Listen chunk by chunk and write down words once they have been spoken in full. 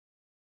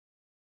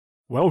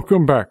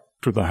Welcome back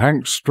to the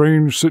Hank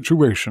Strange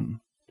Situation,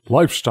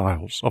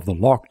 Lifestyles of the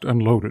Locked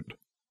and Loaded.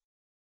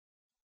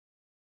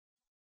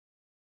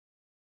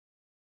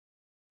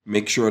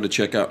 Make sure to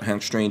check out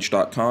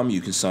hankstrange.com.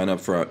 You can sign up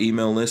for our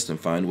email list and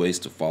find ways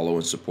to follow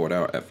and support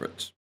our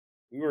efforts.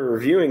 We were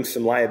reviewing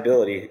some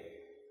liability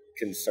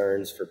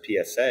concerns for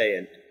PSA,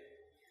 and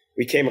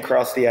we came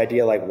across the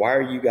idea, like, why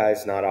are you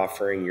guys not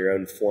offering your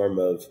own form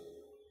of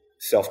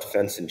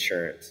self-defense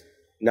insurance?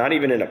 Not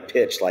even in a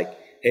pitch like,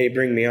 hey,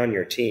 bring me on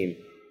your team.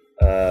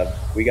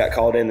 We got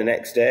called in the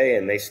next day,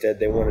 and they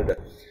said they wanted to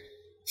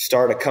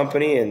start a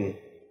company, and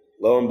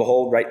lo and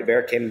behold, Right to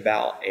Bear came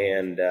about,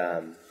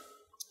 and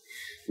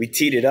we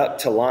teed it up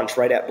to launch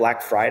right at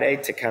Black Friday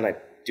to kind of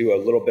do a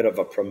little bit of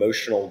a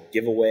promotional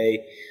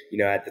giveaway. You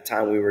know, at the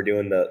time we were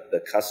doing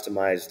the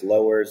customized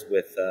lowers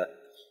with,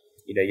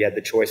 you had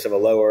the choice of a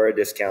lower or a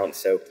discount.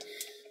 So,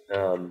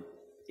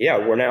 yeah,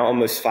 we're now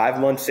almost 5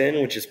 months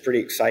in, which is pretty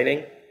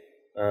exciting.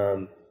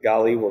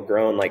 Golly, we're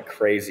growing like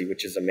crazy,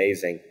 which is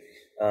amazing.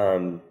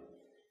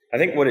 I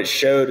think what it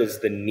showed is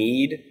the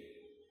need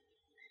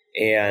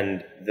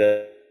and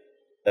I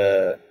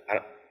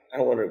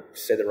don't want to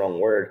say the wrong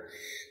word.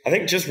 I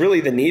think just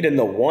really the need and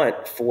the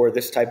want for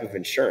this type of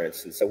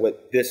insurance. And so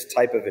what this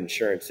type of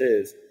insurance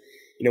is,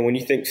 when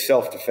you think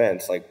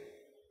self-defense, like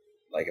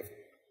if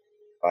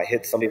I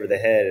hit somebody over the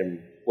head,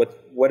 and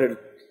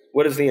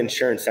what is the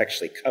insurance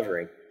actually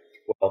covering?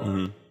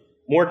 Well,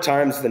 more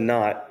times than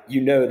not,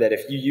 that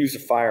if you use a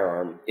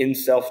firearm in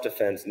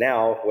self-defense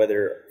now,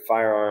 whether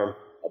firearm,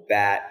 a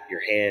bat, your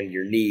hand,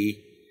 your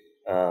knee,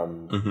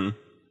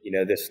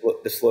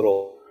 this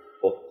little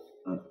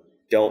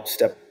don't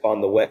step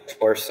on the wet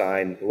floor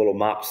sign, the little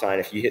mop sign,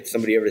 if you hit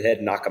somebody over the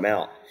head, knock them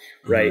out,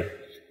 right?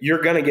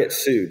 You're going to get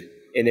sued.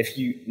 And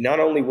not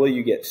only will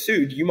you get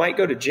sued, you might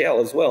go to jail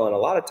as well. And a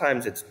lot of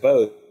times it's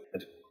both.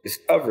 It's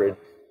covered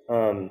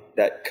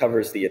that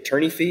covers the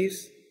attorney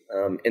fees.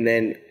 And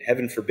then,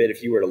 heaven forbid,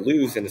 if you were to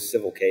lose in a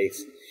civil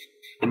case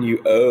and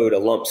you owed a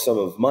lump sum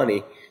of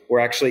money, we're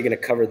actually going to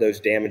cover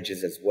those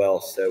damages as well.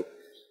 So,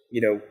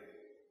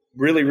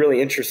 really, really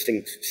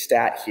interesting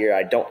stat here.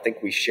 I don't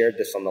think we shared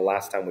this on the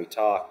last time we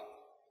talked.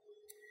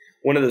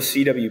 One of the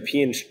CWP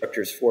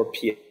instructors for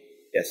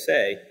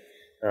PSA,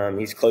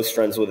 he's close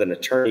friends with an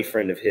attorney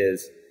friend of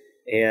his,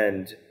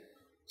 and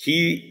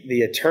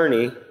the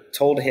attorney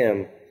told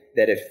him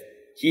that if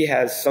he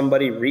has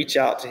somebody reach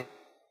out to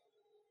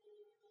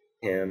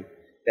him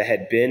that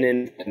had been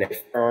in a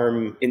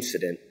firearm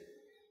incident,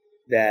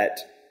 that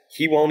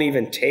he won't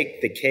even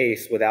take the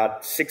case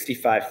without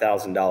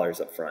 $65,000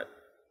 up front.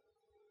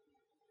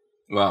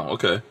 Wow,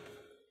 okay.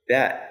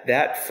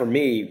 That for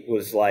me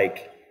was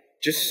like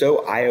just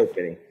so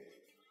eye-opening.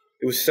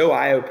 It was so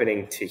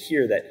eye-opening to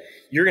hear that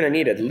you're going to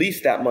need at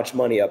least that much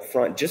money up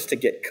front just to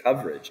get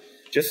coverage,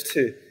 just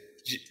to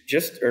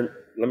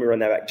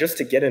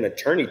get an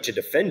attorney to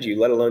defend you,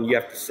 let alone you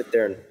have to sit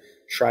there and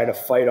try to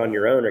fight on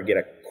your own or get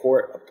a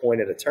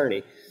court-appointed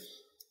attorney.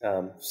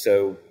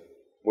 So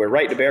where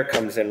Right to Bear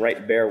comes in, Right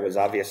to Bear was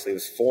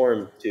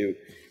formed to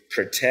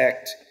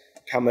protect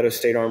Palmetto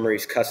State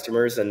Armory's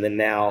customers, and then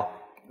now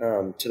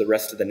to the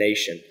rest of the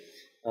nation.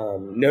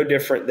 No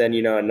different than,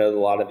 I know a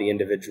lot of the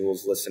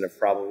individuals listen have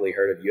probably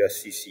heard of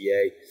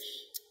USCCA,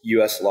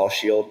 US Law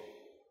Shield.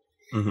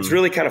 It's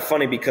really kind of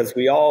funny because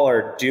we all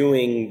are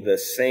doing the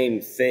same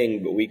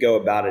thing, but we go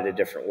about it a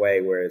different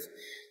way, whereas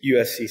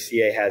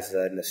USCCA has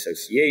an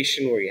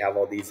association where you have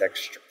all these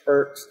extra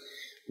perks.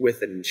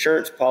 With an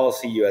insurance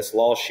policy, US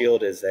Law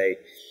Shield is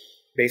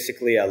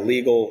basically a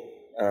legal,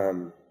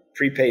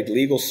 prepaid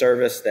legal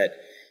service that,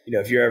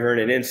 if you're ever in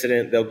an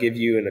incident, they'll give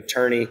you an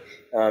attorney,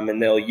 and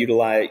they'll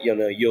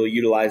you'll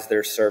utilize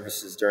their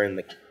services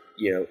during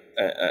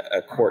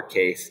a court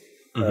case,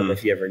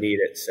 if you ever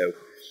need it. So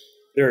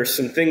there are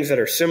some things that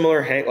are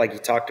similar, Hank, like you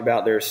talked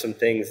about. There are some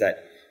things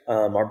that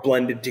are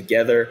blended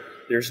together.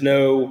 There's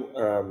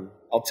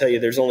I'll tell you,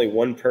 there's only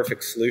one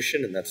perfect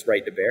solution, and that's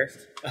Right to Bear.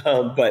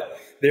 But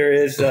there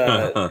is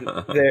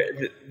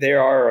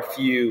there are a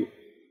few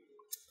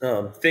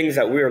things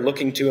that we are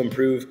looking to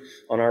improve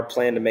on our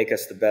plan to make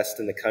us the best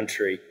in the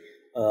country.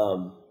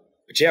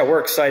 But yeah,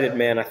 we're excited,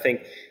 man. I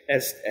think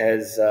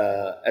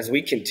as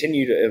we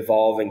continue to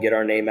evolve and get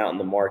our name out in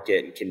the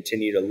market and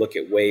continue to look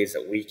at ways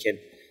that we can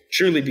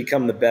truly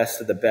become the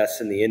best of the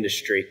best in the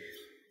industry,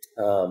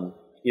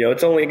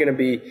 it's only going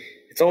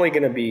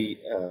to be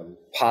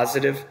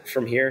positive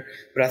from here.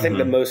 But I think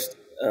the most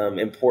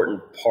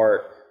important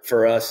part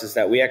for us is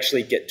that we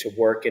actually get to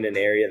work in an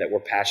area that we're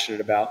passionate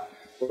about.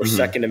 We're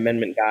Second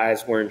Amendment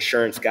guys. We're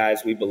insurance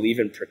guys. We believe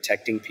in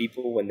protecting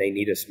people when they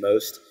need us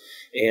most.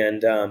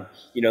 And,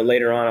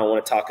 later on, I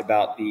want to talk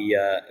about we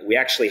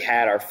actually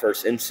had our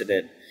first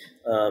incident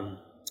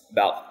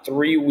about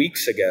 3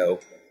 weeks ago.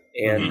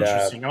 And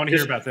interesting. I want to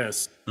hear about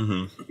this.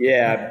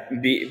 Yeah,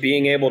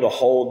 being able to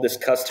hold this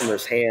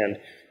customer's hand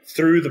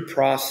through the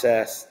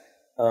process.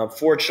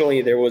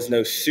 Fortunately, there was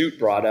no suit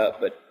brought up,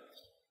 but,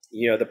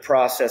 the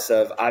process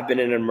of I've been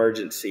in an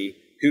emergency.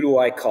 Who do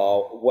I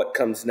call? What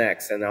comes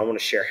next? And I want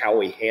to share how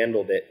we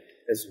handled it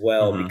as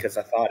well, because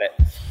I thought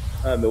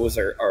It was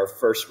our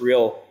first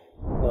real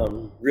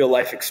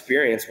life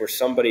experience where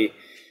somebody,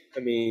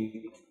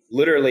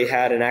 literally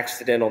had an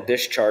accidental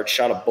discharge,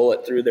 shot a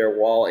bullet through their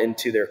wall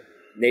into their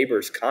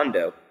neighbor's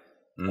condo.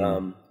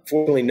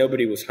 Fortunately,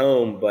 nobody was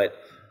home, but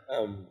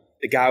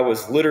the guy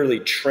was literally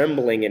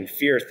trembling in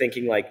fear,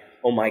 thinking like,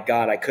 "Oh my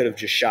God, I could have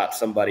just shot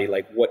somebody.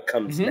 Like, what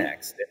comes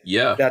next?"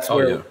 Yeah, that's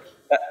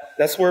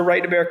where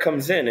Right to Bear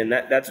comes in, and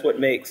that's what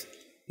makes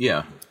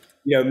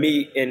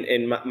me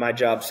and my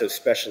job so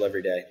special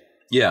every day.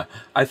 Yeah,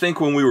 I think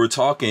when we were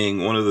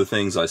talking, one of the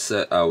things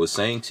I was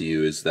saying to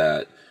you is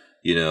that,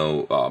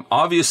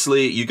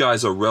 obviously you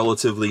guys are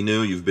relatively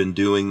new. You've been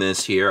doing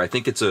this here. I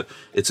think it's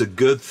a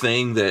good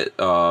thing that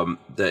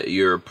that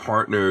you're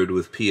partnered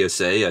with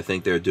PSA. I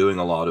think they're doing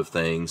a lot of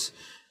things,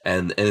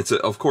 and it's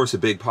of course a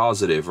big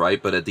positive,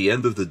 right? But at the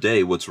end of the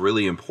day, what's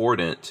really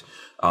important,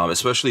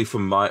 especially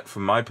from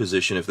my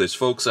position, if there's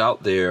folks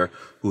out there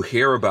who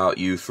hear about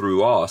you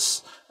through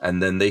us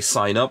and then they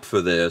sign up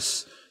for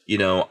this.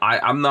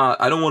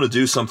 I don't want to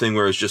do something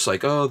where it's just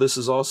like, oh, this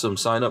is awesome,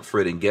 sign up for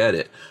it and get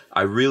it.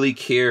 I really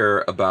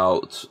care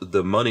about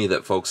the money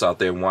that folks out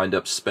there wind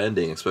up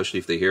spending, especially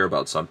if they hear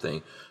about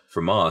something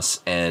from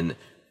us. And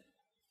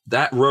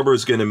that rubber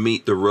is going to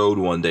meet the road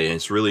one day. And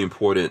it's really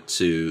important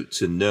to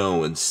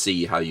know and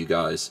see how you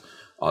guys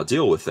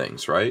deal with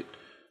things, right?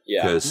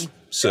 Yeah.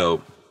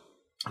 So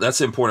that's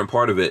the important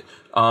part of it.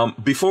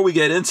 Before we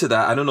get into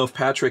that, I don't know if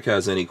Patrick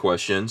has any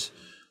questions.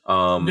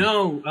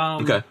 No.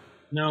 Okay.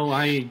 No,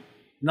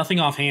 nothing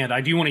offhand.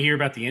 I do want to hear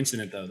about the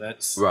incident, though.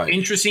 That's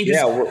interesting.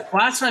 Yeah,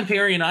 last time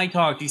Perry and I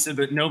talked, he said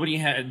that nobody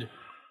had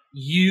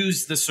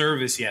used the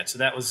service yet. So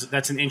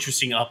that's an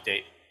interesting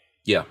update.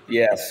 Yeah.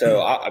 Yeah.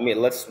 So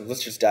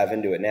let's just dive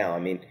into it now.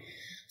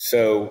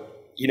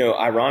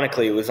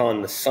 Ironically, it was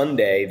on the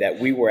Sunday that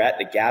we were at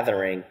the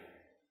gathering.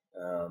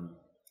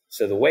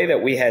 So the way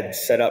that we had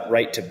set up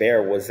Right to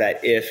Bear was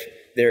that if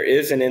there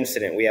is an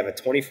incident, we have a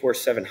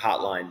 24/7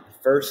 hotline.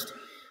 First.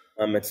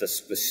 It's a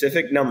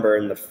specific number,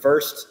 and the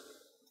first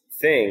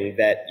thing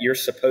that you're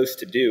supposed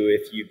to do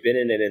if you've been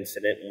in an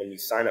incident, when you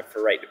sign up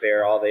for Right to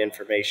Bear, all the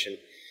information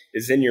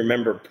is in your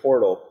member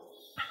portal.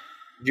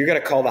 You're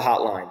going to call the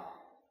hotline.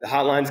 The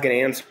hotline's going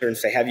to answer and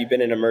say, "Have you been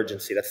in an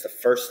emergency?" That's the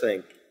first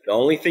thing. The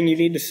only thing you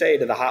need to say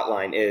to the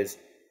hotline is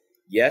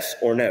yes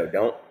or no.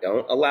 Don't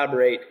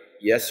elaborate.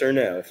 Yes or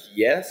no. If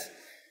yes,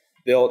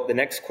 the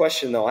next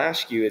question they'll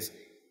ask you is,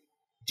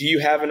 do you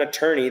have an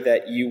attorney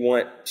that you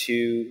want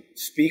to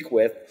speak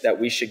with that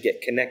we should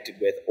get connected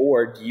with,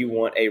 or do you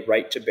want a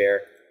Right to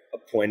Bear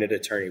appointed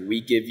attorney?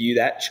 We give you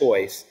that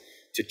choice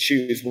to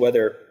choose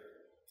whether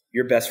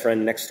your best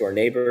friend, next door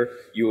neighbor,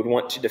 you would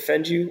want to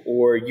defend you,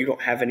 or you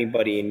don't have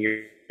anybody in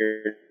your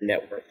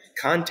network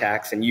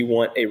contacts and you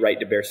want a Right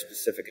to Bear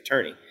specific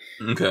attorney.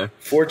 Okay.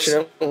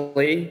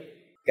 Fortunately,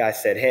 guy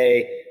said,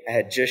 "Hey, I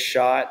had just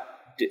shot,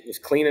 was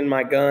cleaning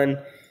my gun,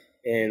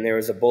 and there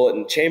was a bullet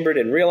in the chamber,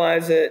 didn't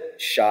realize it,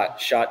 shot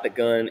the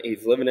gun.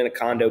 He's living in a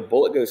condo.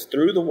 Bullet goes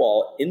through the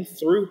wall, in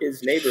through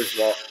his neighbor's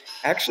wall.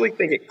 Actually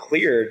think it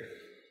cleared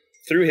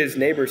through his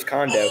neighbor's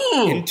condo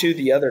into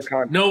the other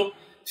condo." Nope.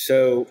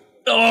 So.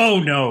 Oh,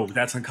 no.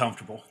 That's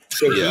uncomfortable.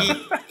 So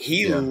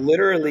he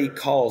literally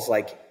calls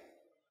like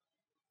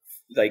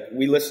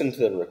we listened to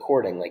the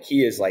recording. Like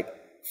he is like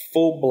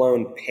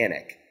full-blown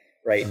panic,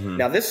 right? Mm-hmm.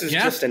 Now, this is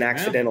just an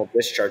accidental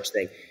discharge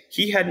thing.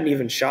 He hadn't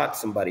even shot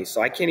somebody,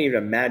 so I can't even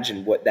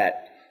imagine what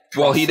that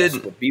process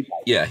would be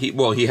like. Yeah,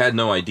 he had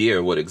no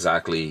idea what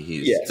exactly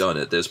he's done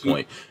at this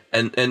point.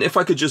 And if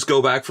I could just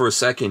go back for a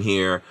second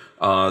here,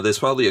 there's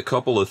probably a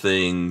couple of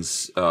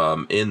things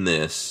in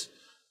this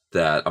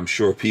that I'm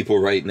sure people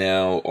right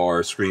now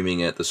are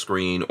screaming at the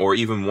screen or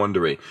even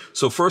wondering.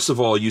 So first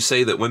of all, you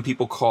say that when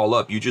people call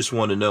up, you just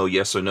want to know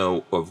yes or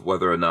no of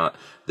whether or not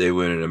they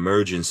were in an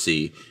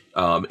emergency.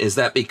 Is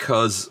that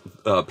because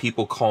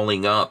people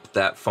calling up,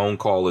 that phone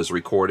call is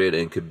recorded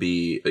and could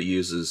be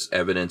used as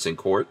evidence in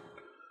court?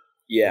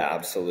 Yeah,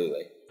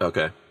 absolutely.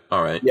 Okay.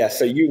 All right. Yeah.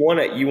 So you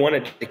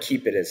wanted to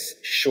keep it as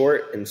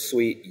short and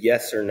sweet,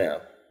 yes or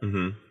no. Mm-hmm.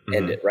 Mm-hmm.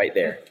 End it right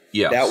there.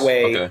 Yeah.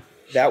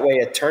 That way,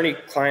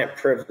 attorney-client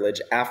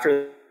privilege.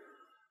 After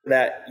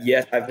that,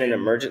 yes, I've been in an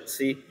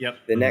emergency. Yep.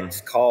 The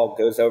next call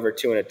goes over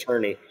to an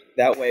attorney.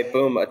 That way,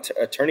 boom,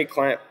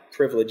 attorney-client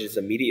privilege is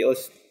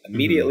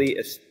immediately.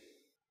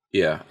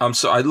 Yeah.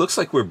 So it looks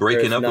like we're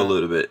breaking up a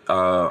little bit.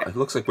 It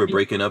looks like we're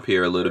breaking up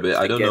here a little bit.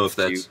 I don't know if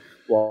that's.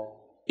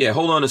 Yeah.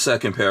 Hold on a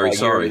second, Perry.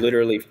 Sorry.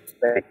 Literally.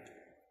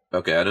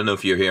 Okay. I don't know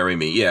if you're hearing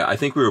me. Yeah. I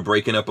think we were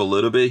breaking up a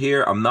little bit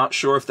here. I'm not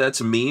sure if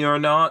that's me or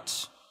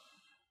not.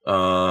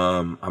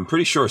 I'm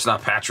pretty sure it's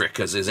not Patrick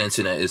because his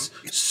internet is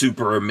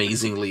super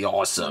amazingly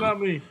awesome. It's not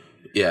me.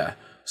 Yeah.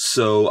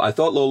 So I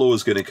thought Lola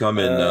was going to come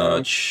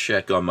and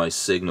check on my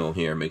signal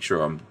here, make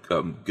sure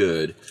I'm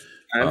good.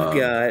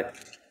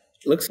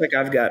 Looks like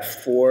I've got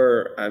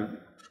 4.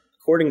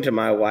 According to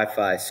my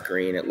Wi-Fi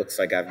screen, it looks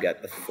like I've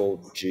got the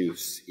full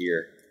juice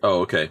here.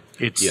 Oh, okay.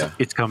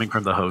 It's coming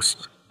from the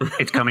host.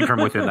 It's coming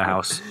from within the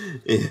house.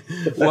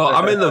 Well,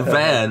 I'm in the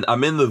van.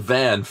 I'm in the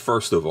van,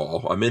 first of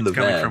all. I'm in the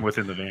van. Coming from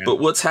within the van. But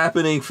what's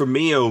happening for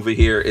me over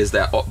here is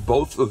that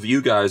both of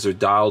you guys are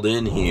dialed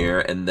in here,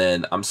 and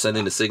then I'm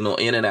sending the signal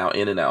in and out,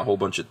 a whole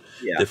bunch of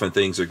different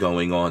things are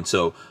going on.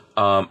 So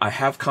I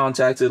have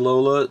contacted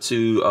Lola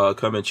to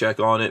come and check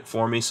on it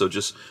for me, so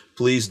just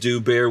please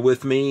do bear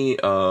with me.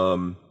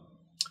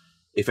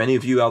 If any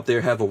of you out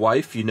there have a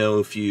wife, you know,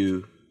 if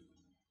you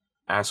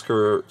ask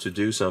her to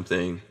do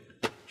something,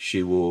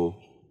 she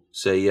will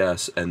say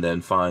yes and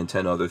then find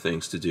 10 other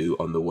things to do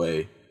on the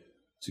way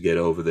to get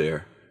over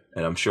there.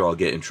 And I'm sure I'll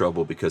get in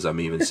trouble because I'm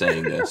even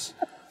saying this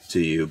to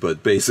you,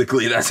 but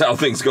basically that's how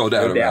things go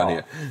down around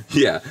here.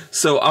 Yeah.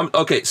 So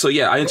okay. So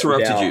yeah, I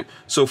interrupted you.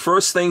 So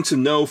first thing to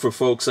know for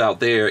folks out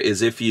there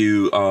is if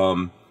you,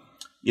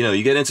 you know,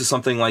 you get into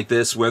something like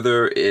this,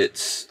 whether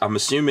it's, I'm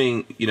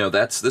assuming, you know,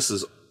 this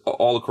is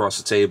all across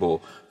the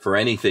table for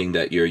anything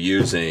that you're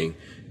using.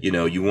 You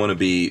know, you want to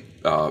be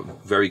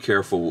very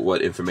careful with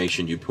what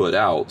information you put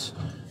out.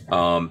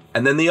 And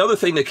then the other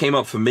thing that came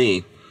up for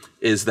me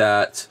is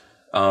that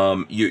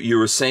you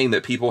were saying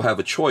that people have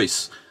a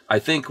choice. I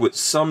think with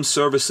some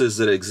services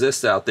that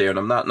exist out there, and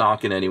I'm not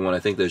knocking anyone, I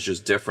think there's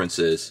just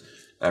differences.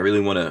 I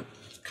really want to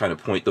kind of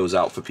point those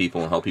out for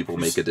people and help people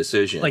make a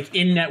decision. Like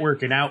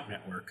in-network and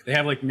out-network. They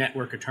have like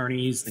network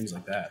attorneys, things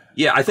like that.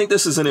 Yeah, I think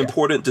this is an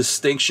important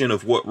distinction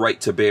of what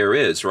right to bear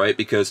is, right?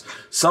 Because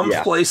some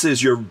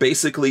places you're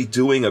basically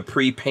doing a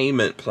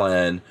prepayment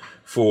plan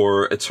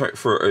for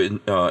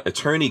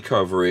attorney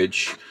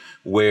coverage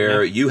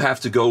where you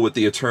have to go with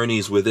the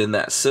attorneys within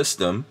that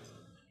system.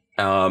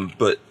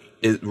 But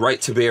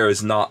right to bear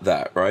is not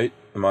that, right?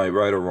 Am I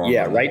right or wrong?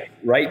 Yeah,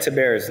 right to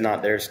bear is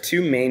not. There's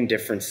two main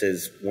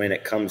differences when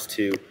it comes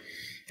to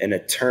an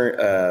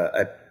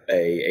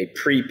a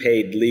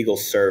prepaid legal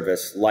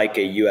service like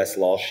a U.S.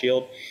 Law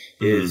Shield.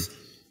 Is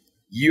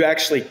you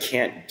actually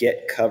can't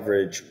get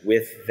coverage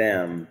with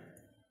them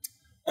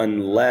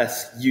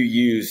unless you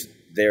use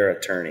their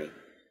attorney.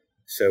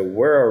 So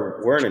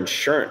we're an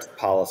insurance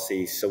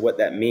policy. So what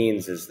that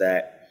means is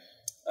that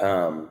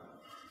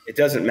it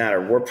doesn't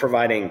matter. We're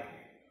providing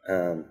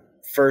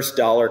first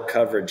dollar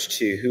coverage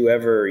to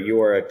whoever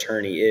your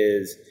attorney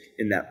is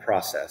in that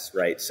process,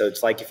 right? So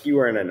it's like if you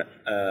were in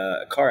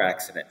a car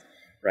accident,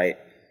 right?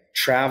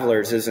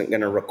 Travelers isn't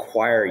going to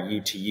require you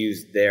to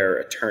use their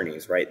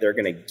attorneys, right? They're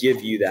going to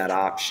give you that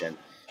option,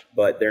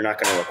 but they're not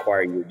going to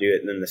require you to do it.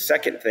 And then the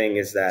second thing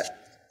is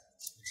that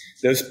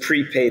those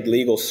prepaid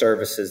legal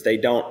services, they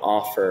don't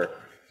offer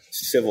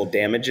civil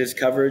damages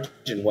coverage.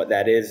 And what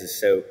that is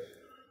so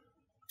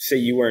say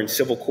you were in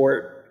civil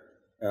court,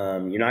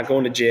 you're not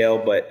going to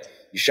jail, but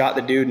you shot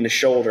the dude in the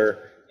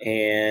shoulder,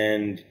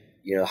 and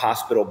you know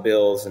hospital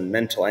bills and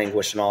mental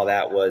anguish and all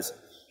that was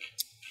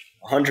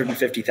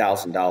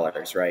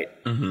 $150,000, right?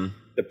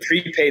 The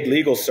prepaid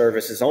legal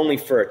service is only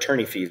for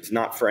attorney fees,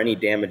 not for any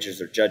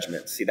damages or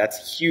judgments. See, that's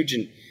a huge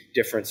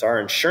difference. Our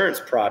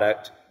insurance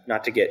product,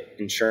 not to get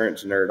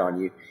insurance nerd on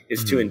you,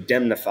 is to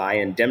indemnify.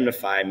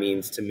 Indemnify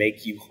means to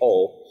make you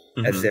whole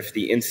as if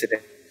the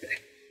incident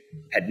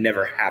had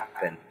never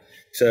happened.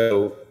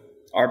 So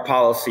our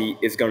policy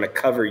is going to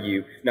cover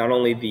you not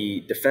only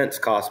the defense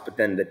costs, but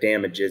then the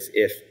damages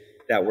if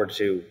that were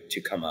to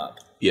come up.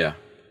 Yeah.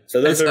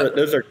 So those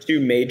are two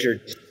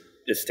major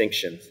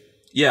distinctions.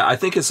 Yeah, I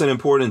think it's an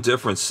important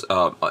difference.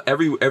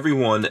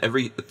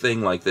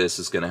 Everything like this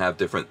is going to have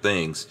different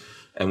things.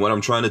 And what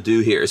I'm trying to do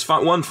here is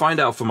find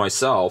out for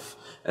myself,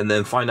 and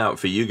then find out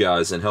for you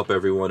guys and help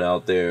everyone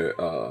out there,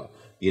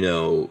 you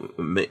know,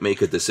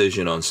 make a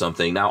decision on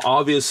something. Now,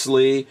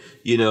 obviously,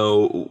 you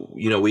know,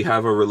 we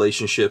have a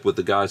relationship with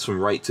the guys from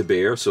Right to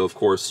Bear. So of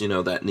course, you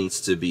know, that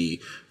needs to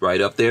be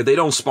right up there. They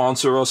don't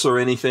sponsor us or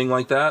anything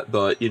like that,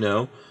 but you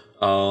know,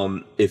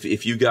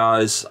 if you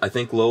guys, I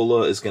think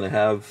Lola is going to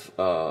have,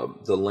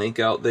 the link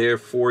out there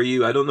for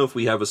you. I don't know if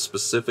we have a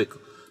specific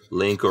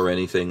link or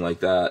anything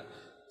like that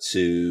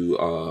to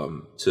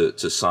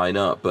sign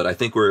up, but I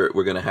think we're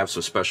going to have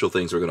some special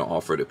things we're going to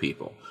offer to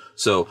people.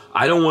 So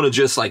I don't want to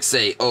just like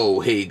say, oh,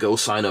 hey, go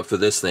sign up for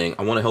this thing.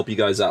 I want to help you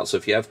guys out. So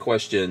if you have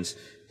questions,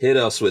 hit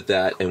us with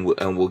that and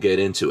we'll get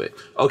into it.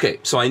 Okay.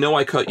 So I know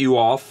I cut you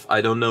off.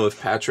 I don't know if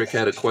Patrick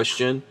had a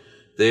question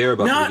there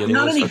about the beginning.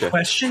 Not any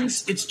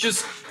questions. It's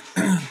just,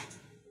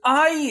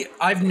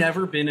 I've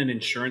never been an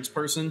insurance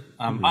person.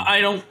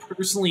 I don't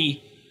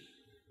personally,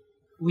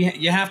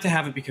 you have to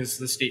have it because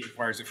the state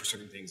requires it for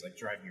certain things like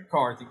driving your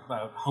car, think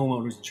about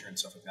homeowners insurance,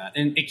 stuff like that.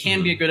 And it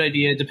can be a good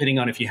idea depending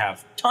on if you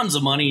have tons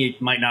of money,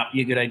 it might not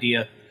be a good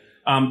idea.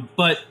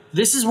 But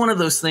this is one of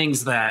those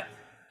things that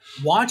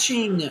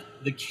watching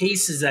the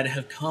cases that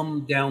have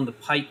come down the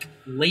pike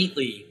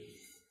lately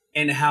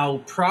and how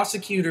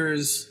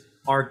prosecutors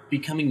are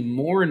becoming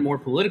more and more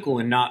political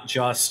and not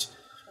just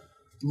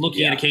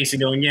looking at a case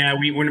and going, yeah,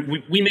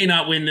 we may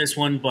not win this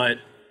one, but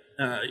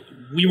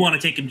we want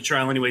to take him to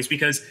trial anyways,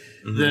 because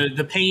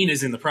the pain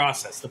is in the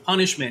process. The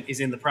punishment is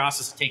in the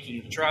process of taking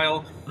him to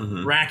trial,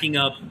 racking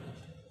up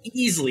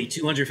easily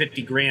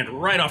 $250,000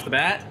 right off the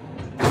bat,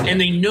 and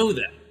they know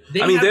that.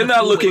 I mean, they're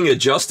not looking at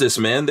justice,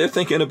 man. They're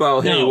thinking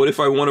about, hey, what if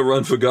I want to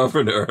run for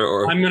governor?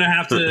 Or I'm going to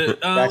have to.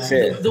 That's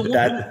it.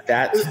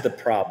 That's the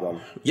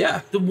problem.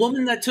 Yeah. The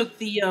woman that took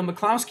the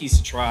McCloskey's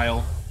to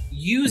trial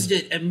used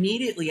it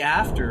immediately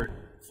after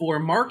for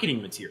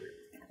marketing material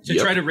to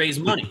try to raise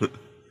money.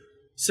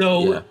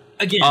 So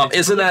again,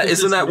 isn't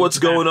that what's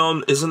going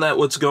on? Isn't that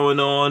what's going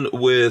on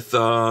with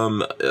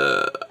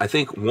I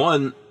think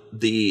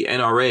the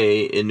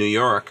NRA in New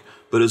York,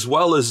 but as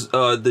well as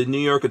the New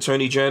York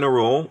Attorney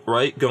General,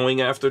 right,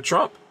 going after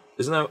Trump?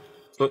 Isn't that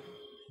what?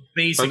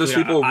 Basically, are those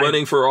people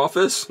running for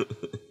office?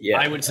 Yeah,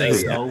 I would say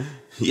so.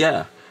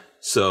 Yeah.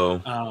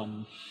 So,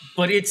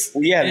 but it's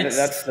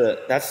that's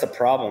the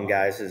problem,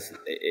 guys. Is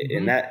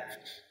in that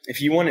if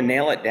you want to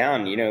nail it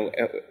down,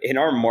 in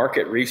our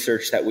market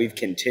research that we've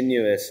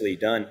continuously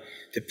done,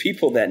 the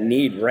people that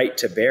need right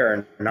to bear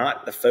are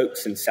not the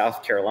folks in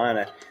South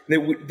Carolina.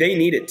 They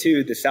need it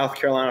too. The South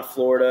Carolina,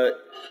 Florida.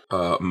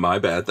 My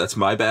bad. That's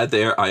my bad.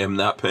 There, I am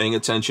not paying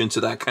attention to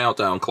that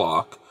countdown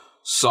clock.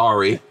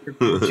 Sorry,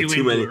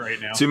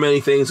 too many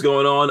things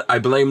going on. I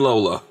blame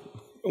Lola.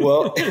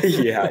 Well,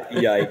 yeah,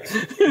 yikes.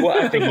 Well,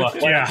 I think,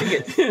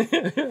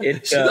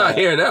 she's not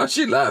here now.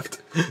 She left.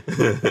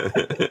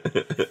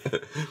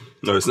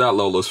 No, it's not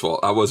Lola's fault.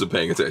 I wasn't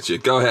paying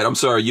attention. Go ahead. I'm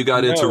sorry. You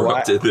got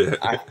interrupted there.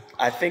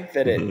 I think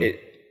that it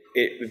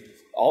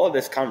all of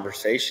this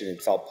conversation,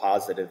 it's all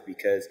positive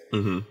because,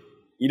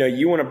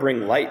 you want to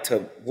bring light to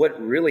what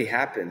really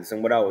happens.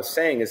 And what I was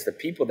saying is the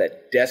people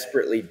that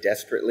desperately,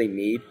 desperately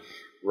need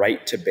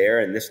right to bear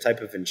and this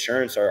type of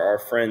insurance are our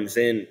friends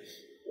in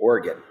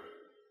Oregon,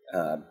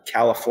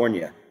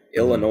 California,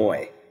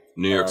 Illinois,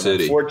 New York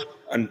City,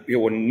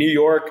 New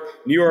York,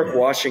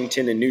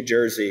 Washington, and New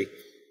Jersey.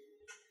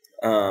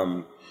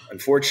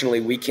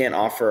 Unfortunately, we can't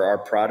offer our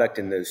product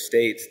in those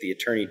states. The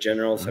attorney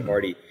generals have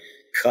already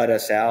cut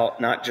us out,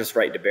 not just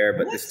right to bear,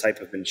 but this type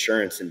of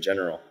insurance in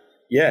general.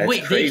 Yeah,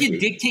 wait, they can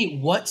dictate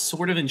what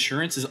sort of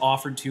insurance is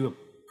offered to a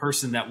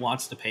person that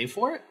wants to pay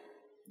for it?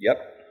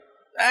 Yep.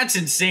 That's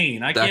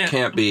insane. That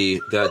can't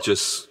be. That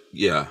just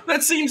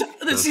That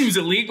seems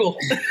illegal.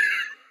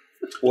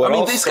 Well, I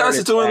mean, these guys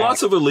are doing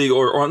lots of illegal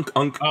or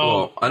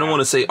well, I don't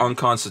want to say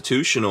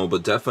unconstitutional,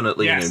 but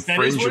definitely an infringement.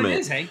 That is what it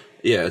is, hey?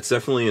 Yeah, it's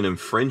definitely an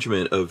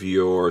infringement of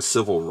your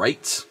civil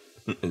rights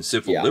and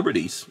civil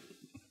liberties.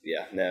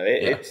 Yeah, no,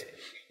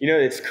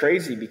 it's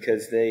crazy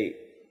because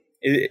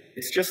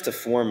it's just a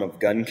form of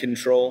gun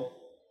control,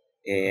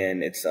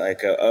 and it's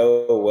like,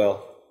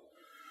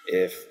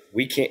 if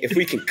we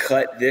can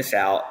cut this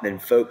out, then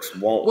folks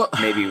won't want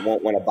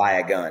to buy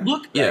a gun.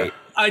 Look, right?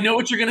 I know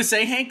what you're going to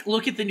say, Hank.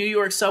 Look at the New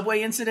York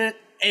subway incident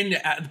and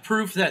the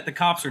proof that the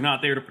cops are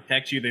not there to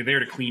protect you. They're there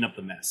to clean up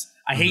the mess.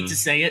 I hate to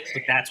say it,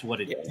 but that's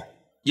what it is.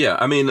 Yeah,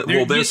 I mean,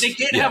 they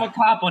can't have a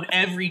cop on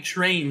every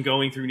train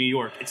going through New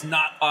York. It's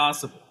not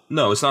possible.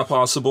 No, it's not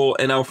possible.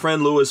 And our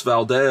friend Luis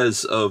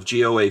Valdez of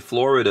GOA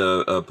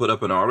Florida put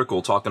up an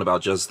article talking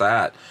about just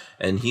that.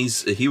 And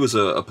he was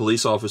a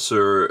police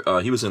officer.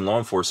 He was in law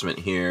enforcement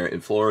here in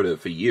Florida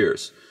for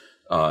years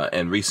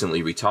and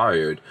recently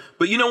retired.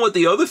 But you know what?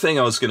 The other thing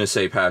I was going to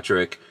say,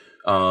 Patrick,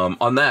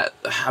 on that,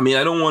 I mean,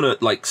 I don't want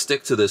to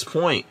stick to this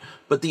point.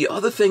 But the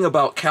other thing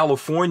about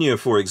California,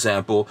 for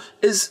example,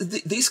 is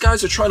these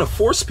guys are trying to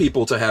force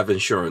people to have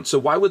insurance. So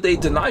why would they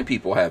deny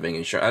people having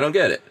insurance? I don't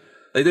get it.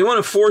 Like, they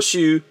want to force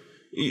you.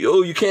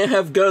 You can't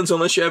have guns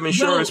unless you have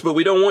insurance, but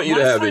we don't want you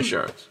to have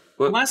insurance.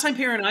 What? Last time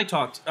Pierre and I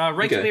talked,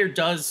 right to bear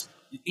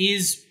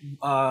is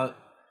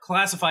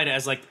classified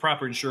as like the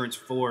proper insurance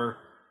for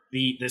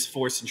this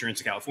forced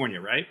insurance in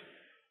California, right?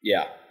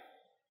 Yeah.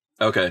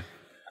 Okay.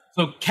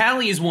 So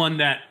Cali is one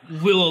that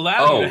will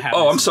allow you to have.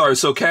 I'm sorry.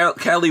 So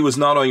Cali was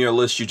not on your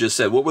list. You just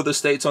said. What were the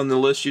states on the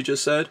list you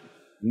just said?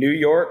 New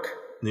York,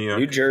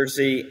 New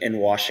Jersey, and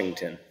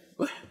Washington.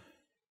 What?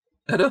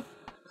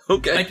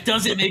 Okay. That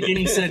doesn't make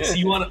any sense.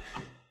 You want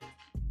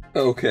to?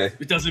 Okay.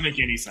 It doesn't make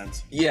any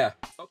sense. Yeah.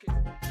 Okay.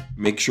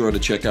 Make sure to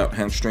check out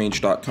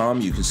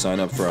hankstrange.com. You can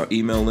sign up for our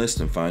email list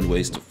and find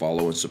ways to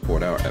follow and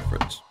support our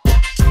efforts.